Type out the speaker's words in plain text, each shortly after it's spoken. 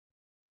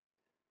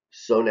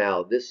So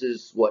now this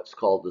is what's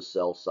called the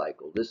cell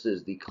cycle. This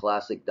is the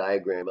classic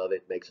diagram of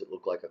it, makes it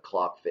look like a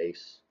clock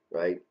face,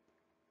 right?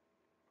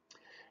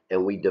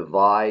 And we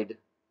divide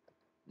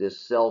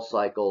this cell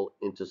cycle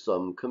into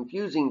some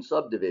confusing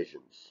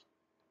subdivisions.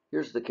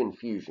 Here's the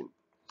confusion.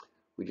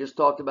 We just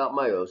talked about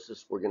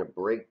meiosis. We're going to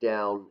break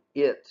down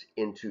it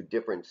into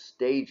different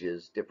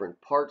stages,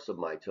 different parts of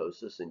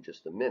mitosis in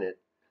just a minute.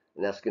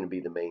 And that's going to be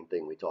the main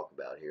thing we talk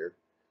about here.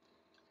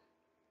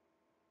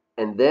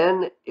 And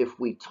then if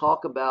we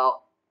talk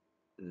about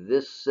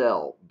this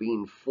cell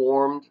being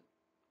formed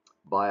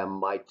by a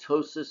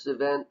mitosis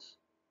event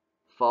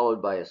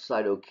followed by a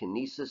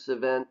cytokinesis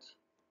event,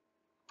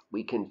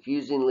 we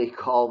confusingly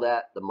call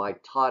that the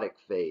mitotic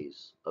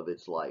phase of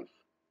its life.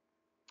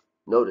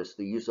 Notice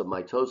the use of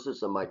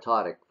mitosis and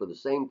mitotic for the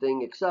same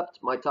thing,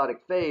 except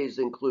mitotic phase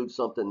includes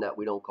something that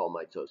we don't call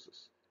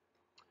mitosis.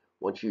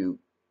 Once you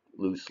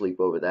lose sleep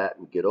over that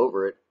and get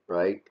over it,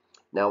 right,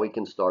 now we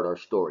can start our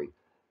story.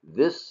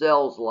 This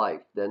cell's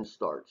life then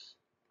starts.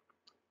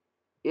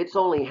 It's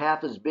only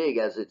half as big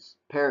as its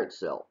parent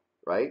cell,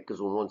 right?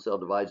 Because when one cell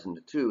divides into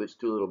two, its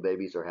two little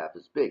babies are half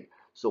as big.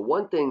 So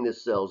one thing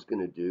this cell is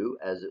going to do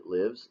as it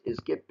lives is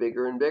get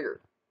bigger and bigger.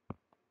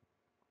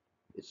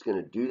 It's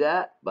going to do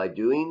that by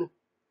doing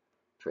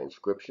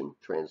transcription,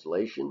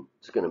 translation.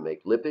 It's going to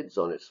make lipids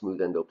on its smooth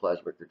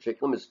endoplasmic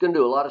reticulum. It's going to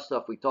do a lot of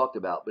stuff we talked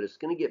about, but it's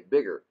going to get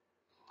bigger.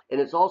 And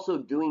it's also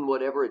doing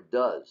whatever it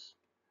does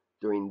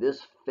during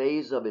this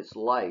phase of its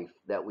life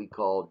that we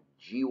call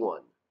G1.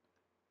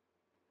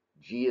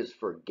 G is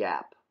for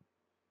gap,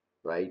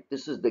 right?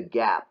 This is the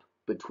gap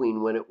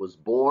between when it was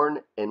born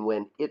and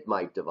when it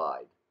might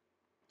divide.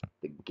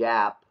 The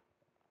gap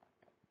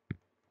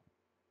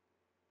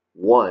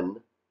 1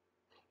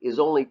 is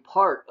only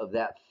part of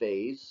that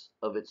phase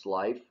of its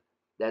life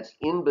that's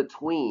in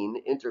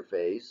between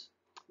interphase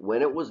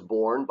when it was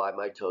born by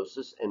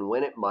mitosis and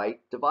when it might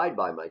divide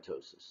by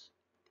mitosis.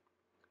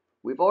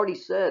 We've already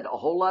said a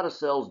whole lot of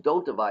cells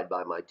don't divide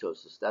by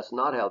mitosis. That's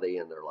not how they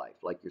end their life,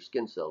 like your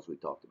skin cells we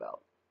talked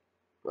about,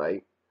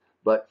 right?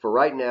 But for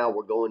right now,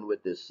 we're going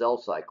with this cell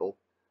cycle,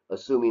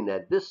 assuming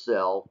that this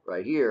cell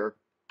right here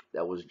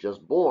that was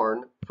just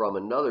born from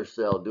another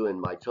cell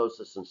doing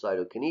mitosis and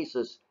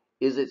cytokinesis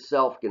is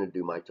itself going to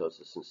do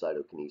mitosis and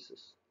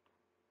cytokinesis.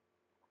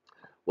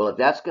 Well, if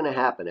that's going to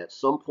happen at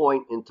some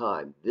point in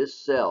time, this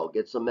cell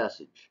gets a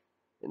message,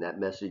 and that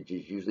message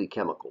is usually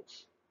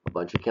chemicals. A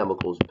bunch of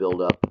chemicals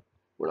build up.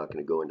 We're not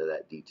going to go into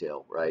that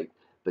detail, right?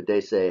 But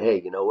they say,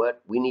 hey, you know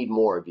what? We need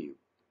more of you.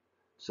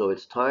 So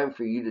it's time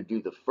for you to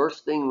do the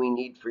first thing we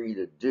need for you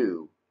to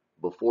do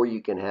before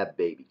you can have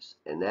babies,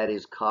 and that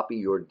is copy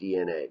your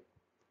DNA.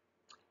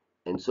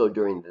 And so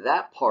during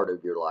that part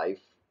of your life,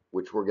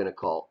 which we're going to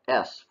call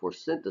S for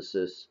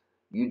synthesis,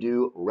 you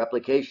do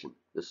replication.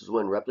 This is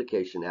when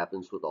replication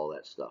happens with all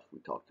that stuff we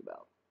talked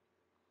about.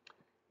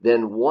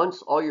 Then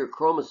once all your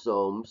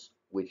chromosomes,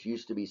 which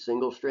used to be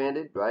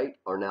single-stranded, right,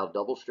 are now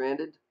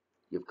double-stranded,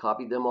 you've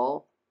copied them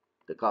all.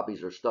 The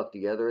copies are stuck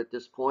together at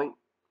this point.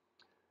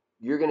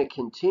 You're going to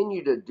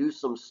continue to do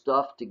some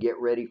stuff to get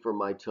ready for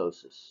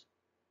mitosis.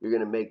 You're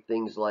going to make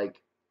things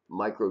like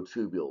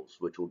microtubules,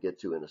 which we'll get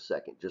to in a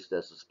second, just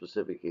as a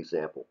specific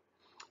example.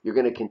 You're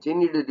going to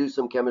continue to do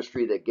some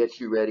chemistry that gets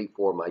you ready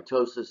for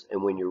mitosis,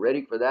 and when you're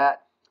ready for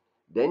that,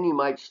 then you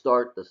might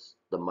start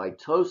the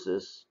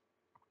mitosis,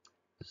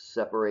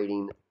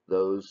 separating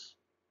those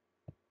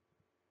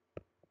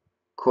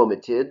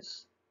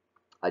chromatids,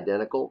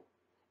 identical,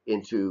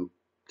 into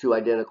two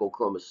identical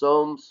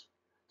chromosomes,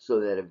 so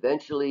that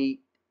eventually,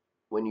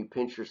 when you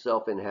pinch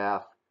yourself in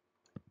half,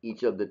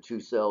 each of the two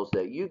cells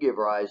that you give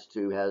rise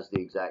to has the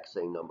exact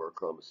same number of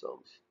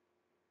chromosomes.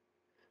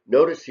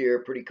 Notice here,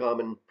 pretty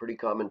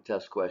common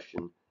test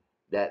question,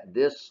 that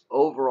this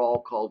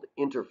overall called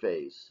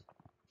interphase,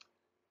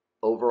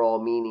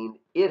 overall meaning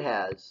it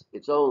has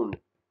its own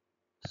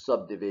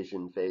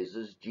subdivision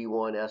phases,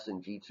 G1, S,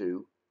 and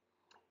G2.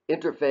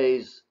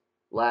 Interphase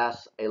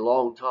lasts a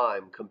long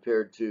time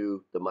compared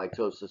to the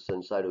mitosis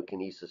and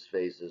cytokinesis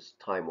phases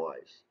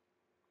time-wise.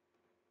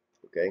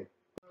 Okay?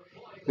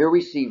 Here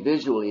we see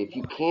visually, if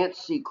you can't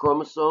see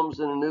chromosomes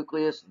in a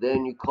nucleus,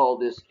 then you call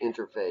this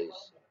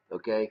interphase.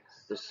 Okay?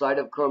 The site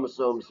of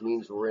chromosomes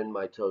means we're in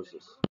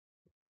mitosis.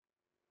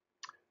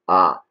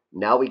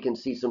 Now we can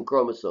see some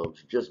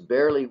chromosomes. Just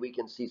barely we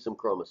can see some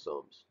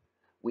chromosomes.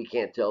 We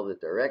can't tell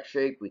that they're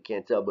X-shaped. We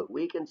can't tell, but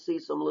we can see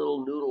some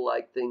little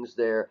noodle-like things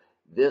there.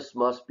 This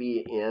must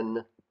be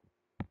in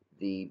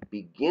the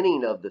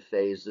beginning of the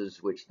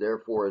phases, which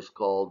therefore is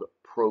called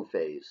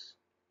prophase.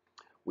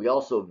 We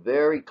also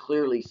very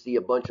clearly see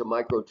a bunch of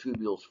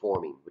microtubules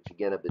forming, which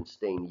again have been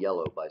stained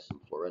yellow by some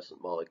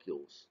fluorescent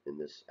molecules in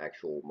this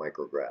actual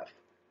micrograph.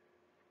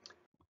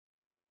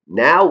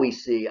 Now we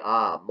see,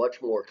 much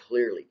more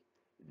clearly,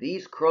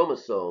 these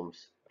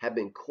chromosomes have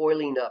been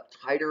coiling up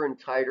tighter and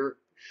tighter,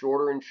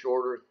 shorter and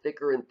shorter,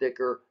 thicker and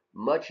thicker,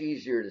 much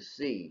easier to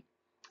see.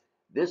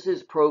 This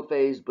is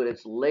prophase, but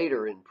it's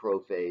later in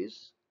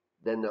prophase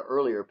than the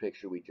earlier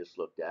picture we just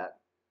looked at,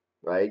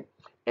 right?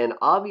 And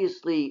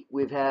obviously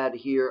we've had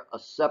here a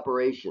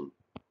separation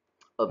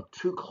of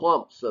two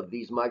clumps of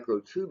these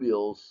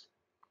microtubules,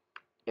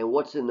 and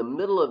what's in the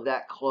middle of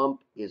that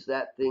clump is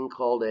that thing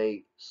called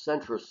a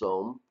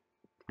centrosome.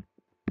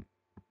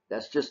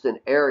 That's just an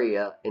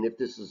area, and if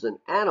this is an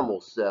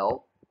animal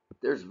cell,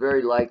 there's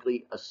very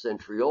likely a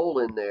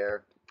centriole in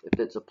there. If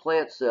it's a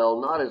plant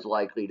cell, not as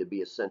likely to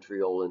be a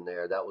centriole in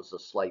there. That was a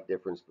slight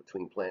difference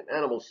between plant and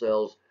animal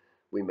cells.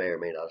 We may or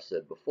may not have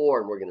said before,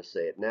 and we're going to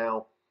say it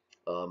now.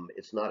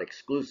 It's not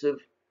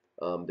exclusive.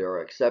 There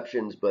are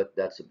exceptions, but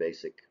that's a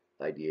basic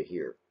idea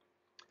here.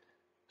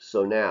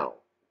 So now,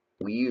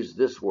 we use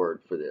this word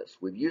for this.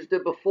 We've used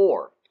it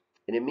before,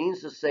 and it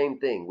means the same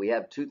thing. We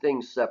have two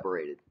things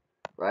separated,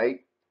 right?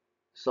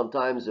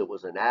 Sometimes it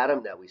was an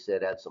atom that we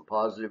said had some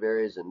positive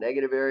areas and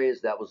negative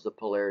areas. That was the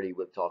polarity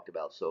we've talked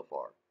about so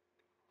far.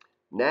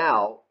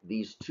 Now,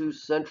 these two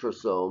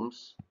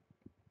centrosomes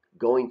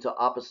going to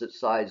opposite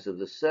sides of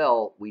the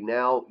cell, we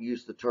now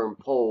use the term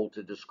pole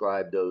to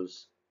describe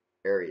those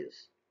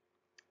areas.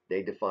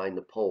 They define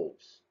the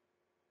poles.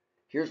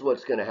 Here's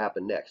what's going to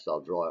happen next.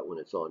 I'll draw it when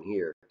it's on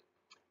here.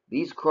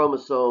 These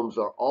chromosomes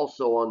are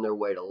also on their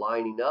way to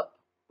lining up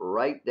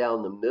right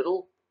down the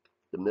middle.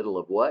 The middle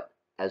of what?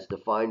 As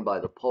defined by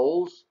the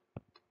poles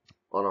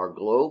on our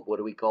globe. What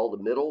do we call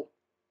the middle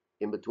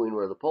in between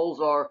where the poles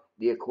are?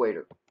 The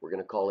equator. We're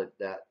going to call it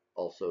that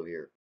also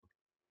here.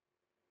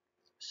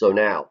 So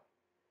now,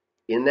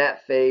 in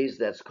that phase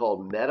that's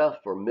called meta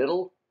for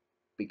middle,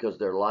 because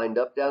they're lined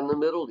up down the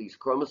middle, these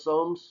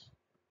chromosomes,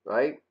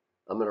 right?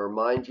 I'm going to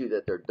remind you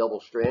that they're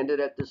double-stranded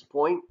at this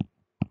point.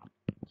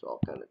 So I'll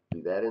kind of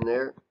do that in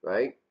there,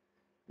 right?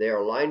 They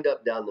are lined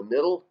up down the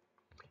middle,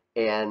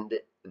 and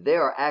they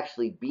are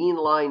actually being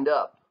lined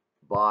up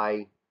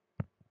by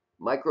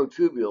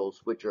microtubules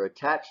which are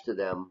attached to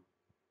them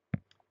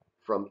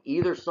from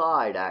either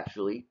side.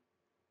 Actually,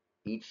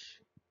 each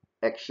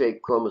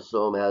X-shaped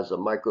chromosome has a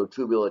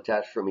microtubule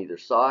attached from either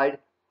side.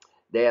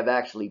 They have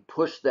actually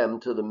pushed them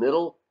to the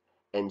middle,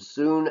 and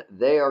soon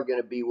they are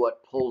going to be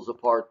what pulls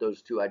apart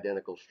those two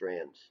identical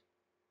strands.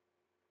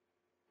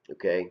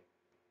 Okay,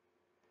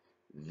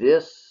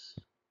 this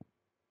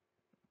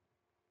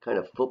kind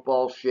of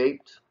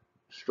football-shaped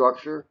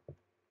structure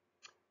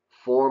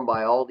formed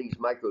by all these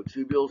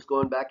microtubules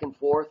going back and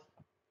forth.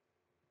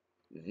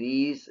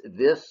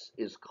 This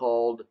is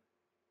called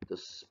the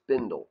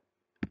spindle,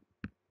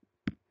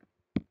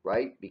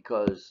 right?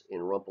 Because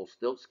in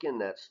Rumpelstiltskin,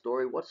 that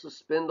story, what's a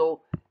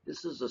spindle?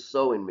 This is a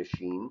sewing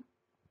machine,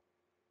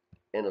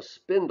 and a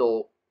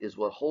spindle is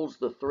what holds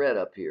the thread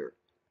up here.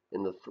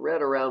 And the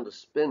thread around a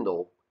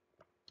spindle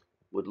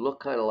would look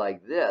kind of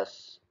like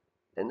this.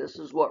 And this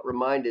is what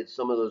reminded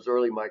some of those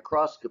early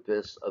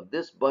microscopists of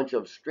this bunch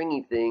of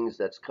stringy things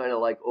that's kind of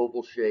like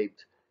oval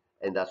shaped,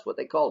 and that's what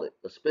they called it,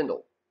 a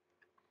spindle.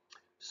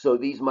 So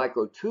these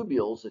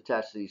microtubules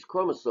attached to these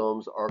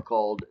chromosomes are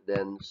called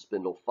then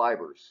spindle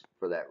fibers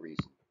for that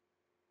reason.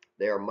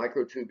 They are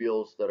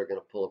microtubules that are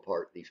going to pull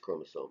apart these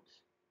chromosomes.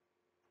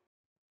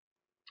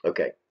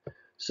 Okay,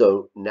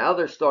 so now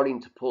they're starting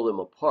to pull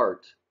them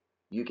apart.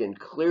 You can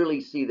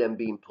clearly see them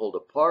being pulled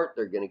apart.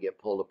 They're going to get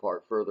pulled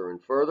apart further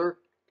and further.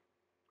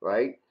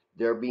 Right?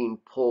 They're being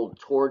pulled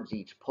towards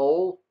each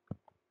pole,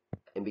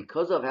 and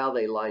because of how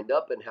they lined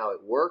up and how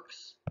it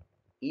works,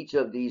 each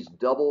of these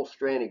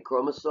double-stranded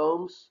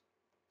chromosomes,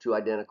 two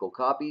identical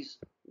copies,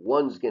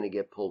 one's going to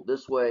get pulled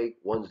this way,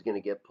 one's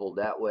going to get pulled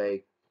that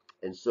way,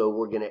 and so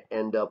we're going to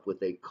end up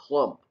with a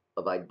clump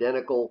of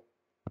identical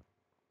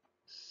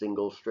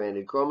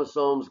single-stranded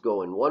chromosomes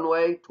going one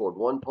way toward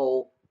one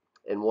pole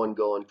and one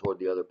going toward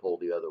the other pole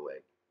the other way.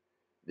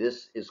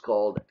 This is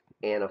called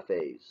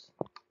anaphase.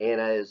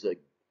 Ana is a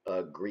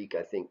Greek,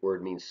 I think,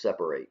 word means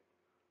separate.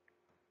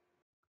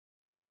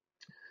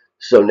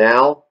 So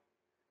now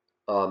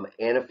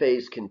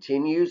anaphase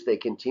continues. They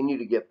continue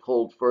to get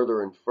pulled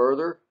further and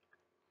further.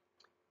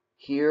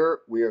 Here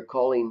we are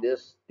calling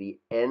this the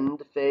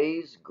end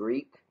phase,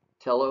 Greek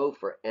telo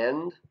for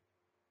end,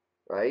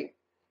 right?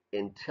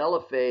 In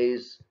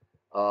telophase,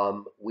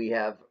 we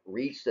have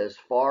reached as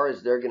far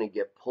as they're going to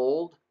get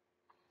pulled.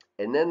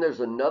 And then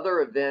there's another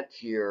event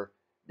here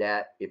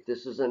that, if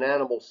this is an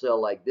animal cell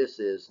like this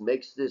is,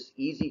 makes this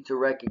easy to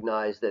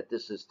recognize that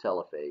this is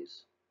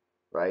telophase,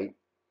 right?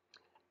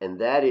 And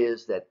that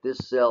is that this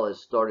cell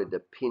has started to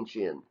pinch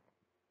in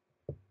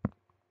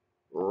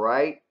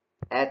right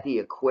at the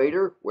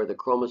equator where the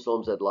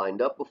chromosomes had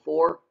lined up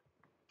before.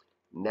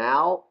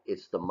 Now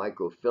it's the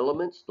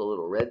microfilaments, the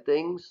little red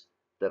things,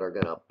 that are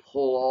going to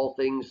pull all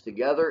things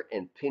together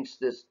and pinch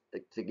this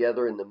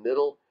together in the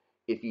middle.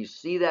 If you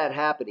see that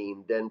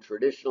happening, then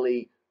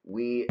traditionally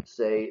we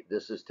say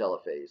this is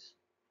telophase.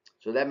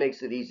 So that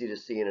makes it easy to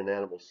see in an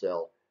animal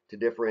cell to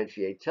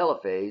differentiate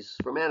telophase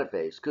from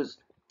anaphase. Because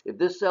if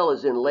this cell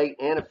is in late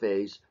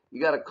anaphase, you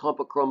got a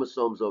clump of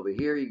chromosomes over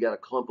here, you got a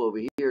clump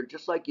over here,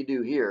 just like you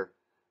do here,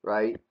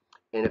 right?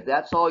 And if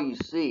that's all you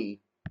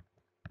see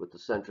with the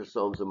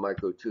centrosomes and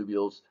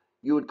microtubules,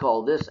 you would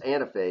call this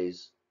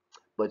anaphase.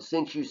 But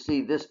since you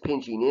see this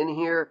pinching in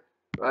here,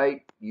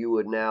 right, you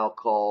would now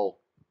call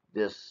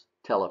this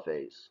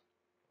telophase.